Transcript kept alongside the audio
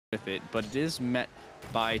with it, but it is met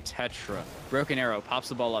by Tetra. Broken Arrow pops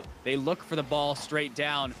the ball up. They look for the ball straight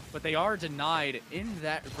down, but they are denied in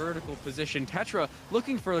that vertical position. Tetra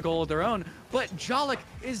looking for a goal of their own, but Jalik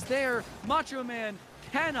is there. Macho Man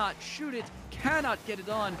cannot shoot it, cannot get it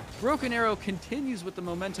on. Broken Arrow continues with the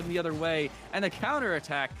momentum the other way, and the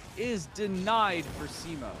counterattack is denied for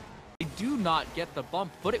SEMO. They do not get the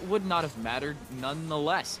bump, but it would not have mattered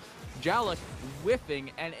nonetheless. Jalik whiffing,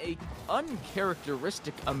 and a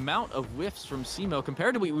uncharacteristic amount of whiffs from SEMO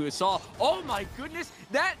compared to what we saw. Oh my goodness,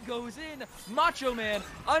 that goes in. Macho Man,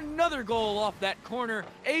 another goal off that corner,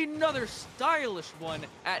 another stylish one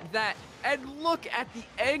at that, and look at the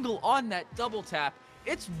angle on that double tap.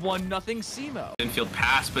 It's 1-0 SEMO. Infield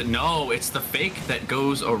pass, but no, it's the fake that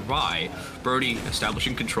goes awry. Brody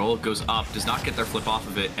establishing control, goes up, does not get their flip off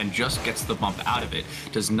of it, and just gets the bump out of it.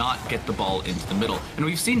 Does not get the ball into the middle. And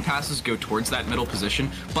we've seen passes go towards that middle position,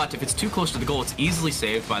 but if it's too close to the goal, it's easily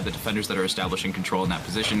saved by the defenders that are establishing control in that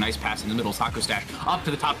position. Nice pass in the middle, Taco Stash up to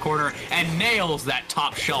the top corner, and nails that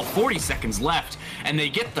top shelf. 40 seconds left, and they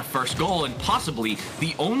get the first goal, and possibly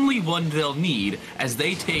the only one they'll need as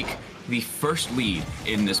they take the first lead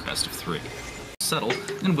in this best of 3. Settle,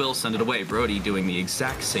 and will send it away. Brody doing the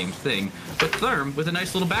exact same thing, but Therm with a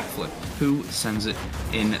nice little backflip, who sends it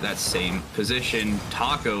in that same position.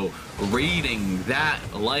 Taco reading that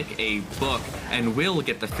like a book, and will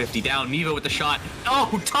get the 50 down. Nevo with the shot.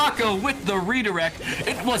 Oh, Taco with the redirect.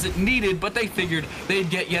 It wasn't needed, but they figured they'd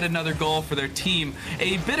get yet another goal for their team.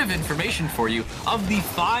 A bit of information for you. Of the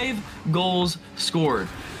 5 goals scored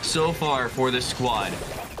so far for this squad,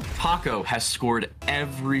 Taco has scored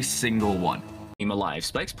every single one. Team alive.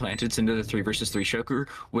 Spikes planted. It's into the 3 versus 3. Shoku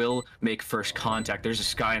will make first contact. There's a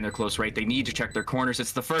Sky in their close right. They need to check their corners.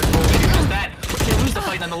 It's the first goal. They does that, but they lose the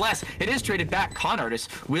fight nonetheless. It is traded back. Con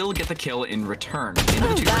Artist will get the kill in return. Into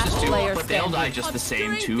the 2 versus 2, but they'll die just the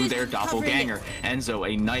same to their doppelganger. Enzo,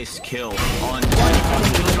 a nice kill on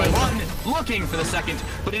one. Looking for the second,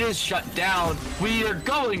 but it is shut down. We are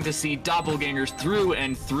going to see doppelgangers through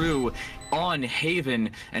and through on Haven,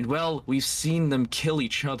 and well, we've seen them kill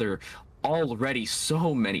each other already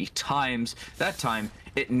so many times. That time,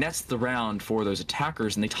 it nets the round for those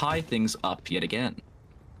attackers, and they tie things up yet again.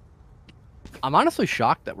 I'm honestly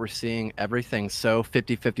shocked that we're seeing everything so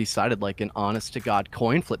 50-50 sided, like an honest-to-God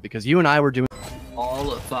coin flip, because you and I were doing...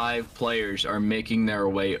 All 5 players are making their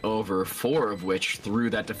way over, 4 of which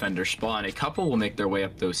through that defender spawn. A couple will make their way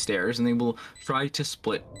up those stairs, and they will try to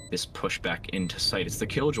split this pushback into sight. It's the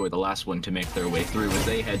Killjoy, the last one to make their way through as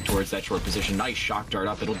they head towards that short position. Nice shock dart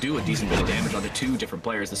up. It'll do a decent bit of damage on the 2 different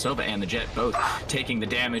players, the Sova and the Jet, both taking the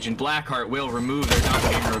damage, and Blackheart will remove their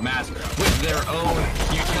doppelganger of mask with their own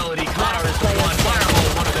utility. Con Artist with one,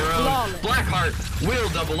 Fireball one of their own. Blackheart will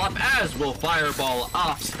double up, as will Fireball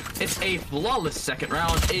Ops. It's a flawless second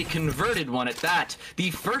round, a converted one at that.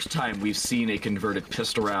 The first time we've seen a converted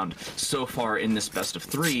pistol round so far in this best of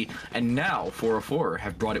 3, and now 404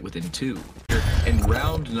 have brought it within 2. In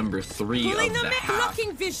round number 3 of the half,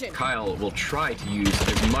 Kyle will try to use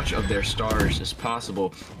as much of their stars as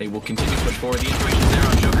possible. They will continue to push forward. The inspiration's there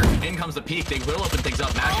on Joker. In comes the peak. They will open things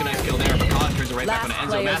up. Mash a nice kill there, but Khan turns it right back on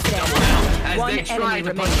Enzo. Massive double down as they try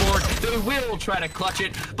to punch forward. They will try to clutch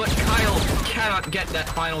it, but Kyle cannot get that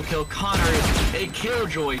final kill. Connor is a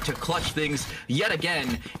Killjoy to clutch things yet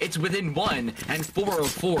again. It's within 1, and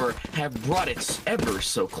 404 have brought it ever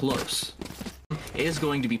so close. Is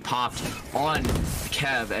going to be popped on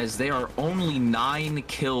Kev, as they are only 9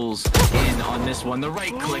 kills in on this one. The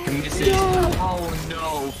right click misses. Oh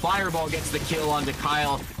no, Fireball gets the kill onto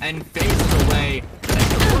Kyle and phases away.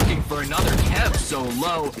 Looking for another. Kev so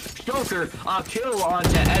low. Joker, a kill onto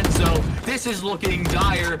Enzo. This is looking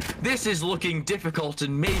dire. This is looking difficult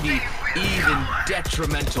and maybe even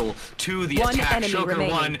detrimental to the attack. Joker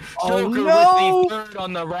won. Joker with the 3rd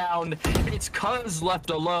on the round. It's Cuz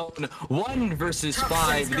left alone. 1 versus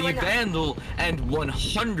 5. The Vandal and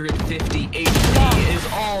 150 HP is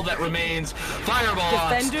all that remains. Fireball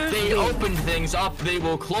Ops, they opened things up. They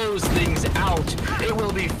will close things out. It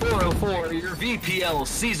will be 404, your VPL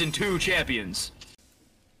Season 2 champions.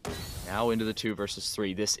 Now into the 2 versus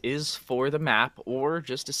 3. This is for the map, or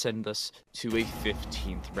just to send us to a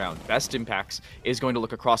 15th round. Best Impacts is going to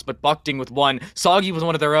look across, but Buckding with 1, Soggy with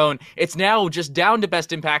one of their own. It's now just down to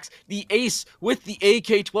Best Impacts. The Ace with the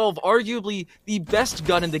AK-12, arguably the best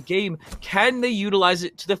gun in the game. Can they utilize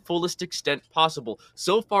it to the fullest extent possible?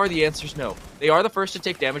 So far, the answer is no. They are the first to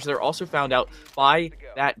take damage. They're also found out by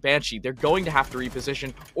that Banshee. They're going to have to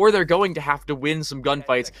reposition, or they're going to have to win some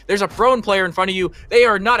gunfights. There's a prone player in front of you. They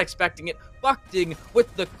are not expecting it. Buckding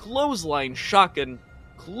with the clothesline shotgun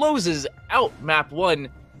closes out map 1,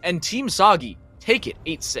 and Team Soggy take it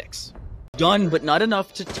 8-6. Done, but not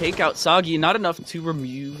enough to take out Sagi, not enough to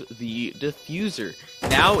remove the diffuser.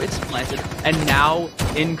 Now it's planted, and now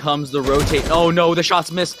in comes the rotate. Oh no, the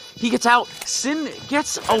shots miss. He gets out. Sin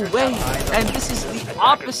gets away, and this is the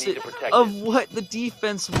opposite of what the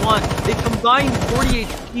defense want. They combined 40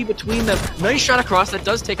 HP between them. Nice shot across, that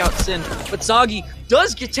does take out Sin, but Sagi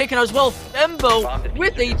does get taken out as well. Fembo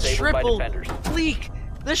with a triple fleek.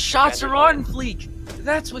 The shots are on fleek.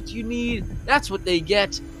 That's what you need. That's what they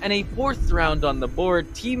get. And a 4th round on the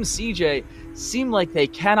board. Team CJ seem like they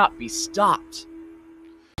cannot be stopped.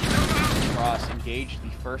 Cross engage the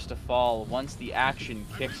first to fall once the action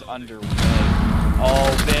kicks underway.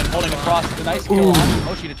 Oh, Vim holding across. It's a nice kill on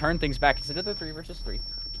Mochi to turn things back. It's another 3 versus 3.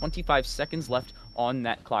 25 seconds left on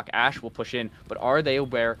that clock. Ash will push in, but are they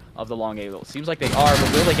aware of the long angle? It seems like they are,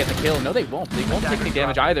 but will they get the kill? No, they won't. They won't take any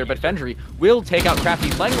damage either, but Fendry will take out Crafty,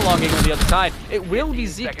 playing the long angle on the other side. It will be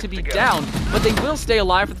Zeke to be down, but they will stay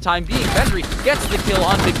alive for the time being. Fendry gets the kill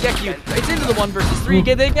onto Gekyu. It's into the 1 versus 3.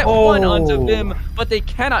 They get one onto Vim, but they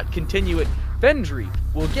cannot continue it. Fendry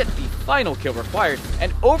will get the final kill required,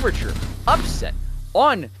 and Overture upset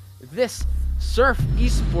on this Surf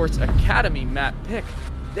Esports Academy map pick.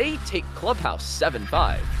 They take Clubhouse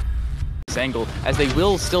 7-5. Angle, as they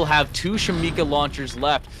will still have 2 Shamika launchers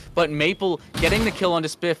left, but Maple getting the kill onto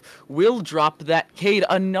Spiff will drop that Cade.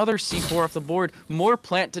 Another C4 off the board, more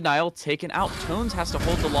plant denial taken out. Tones has to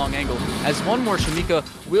hold the long angle as one more Shamika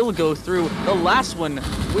will go through. The last one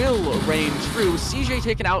will range through. CJ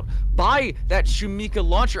taken out by that Shumika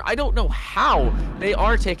launcher. I don't know how they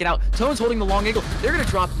are taken out. Tones holding the long angle. They're going to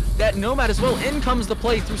drop that Nomad as well. In comes the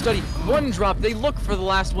play through Study. One drop. They look for the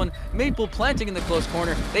last one. Maple planting in the close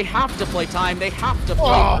corner. They have to play time. They have to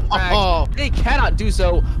play the frags. They cannot do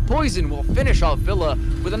so. Poison will finish off Villa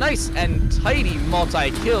with a nice and tidy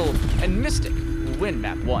multi-kill, and Mystic will win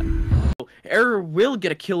map 1. Error will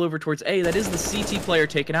get a kill over towards A. That is the CT player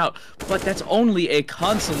taken out, but that's only a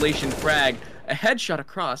consolation frag. A headshot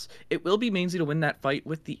across, it will be Mainzy to win that fight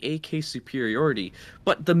with the AK superiority,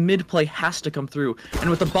 but the mid play has to come through, and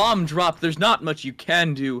with the bomb drop, there's not much you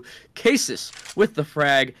can do. Cases with the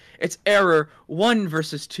frag, it's Error 1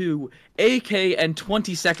 versus 2, AK and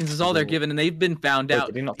 20 seconds is all they're given, and they've been found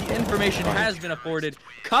out. The information has been afforded.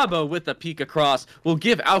 Cabo with the peek across will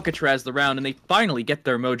give Alcatraz the round, and they finally get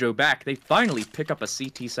their mojo back. They finally pick up a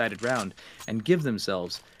CT-sided round and give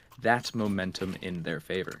themselves that momentum in their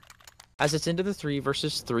favor. As it's into the 3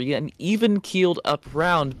 versus 3, an even-keeled up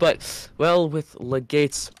round, but, well, with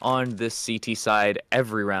Legates on this CT side,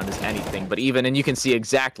 every round is anything but even, and you can see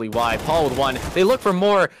exactly why. Paul with 1, they look for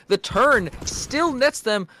more, the turn still nets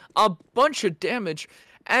them a bunch of damage,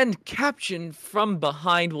 and Caption from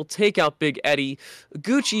behind will take out Big Eddie.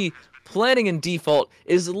 Gucci, planning in default,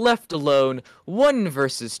 is left alone, 1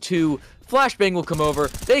 versus 2. Flashbang will come over.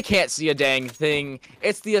 They can't see a dang thing.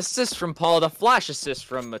 It's the assist from Paul, the flash assist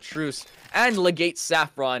from Matrus, and Legate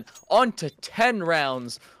Saffron onto 10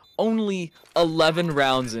 rounds. Only 11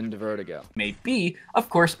 rounds into Vertigo. May be, of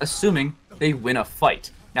course, assuming they win a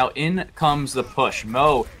fight. Now in comes the push.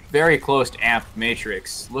 Mo, very close to Amp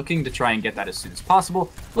Matrix, looking to try and get that as soon as possible.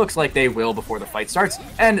 Looks like they will before the fight starts,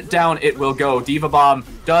 and down it will go. Diva Bomb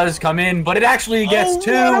does come in, but it actually gets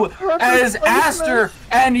 2 as Aster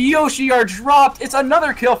and Yoshi are dropped. It's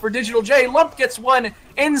another kill for Digital J. Lump gets 1.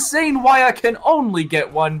 Insane Waya can only get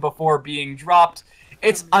 1 before being dropped.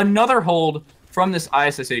 It's another hold from this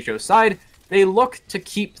ISSHO side. They look to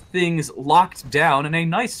keep things locked down, and a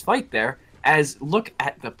nice fight there. As look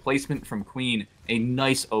at the placement from Queen, a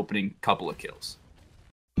nice opening couple of kills.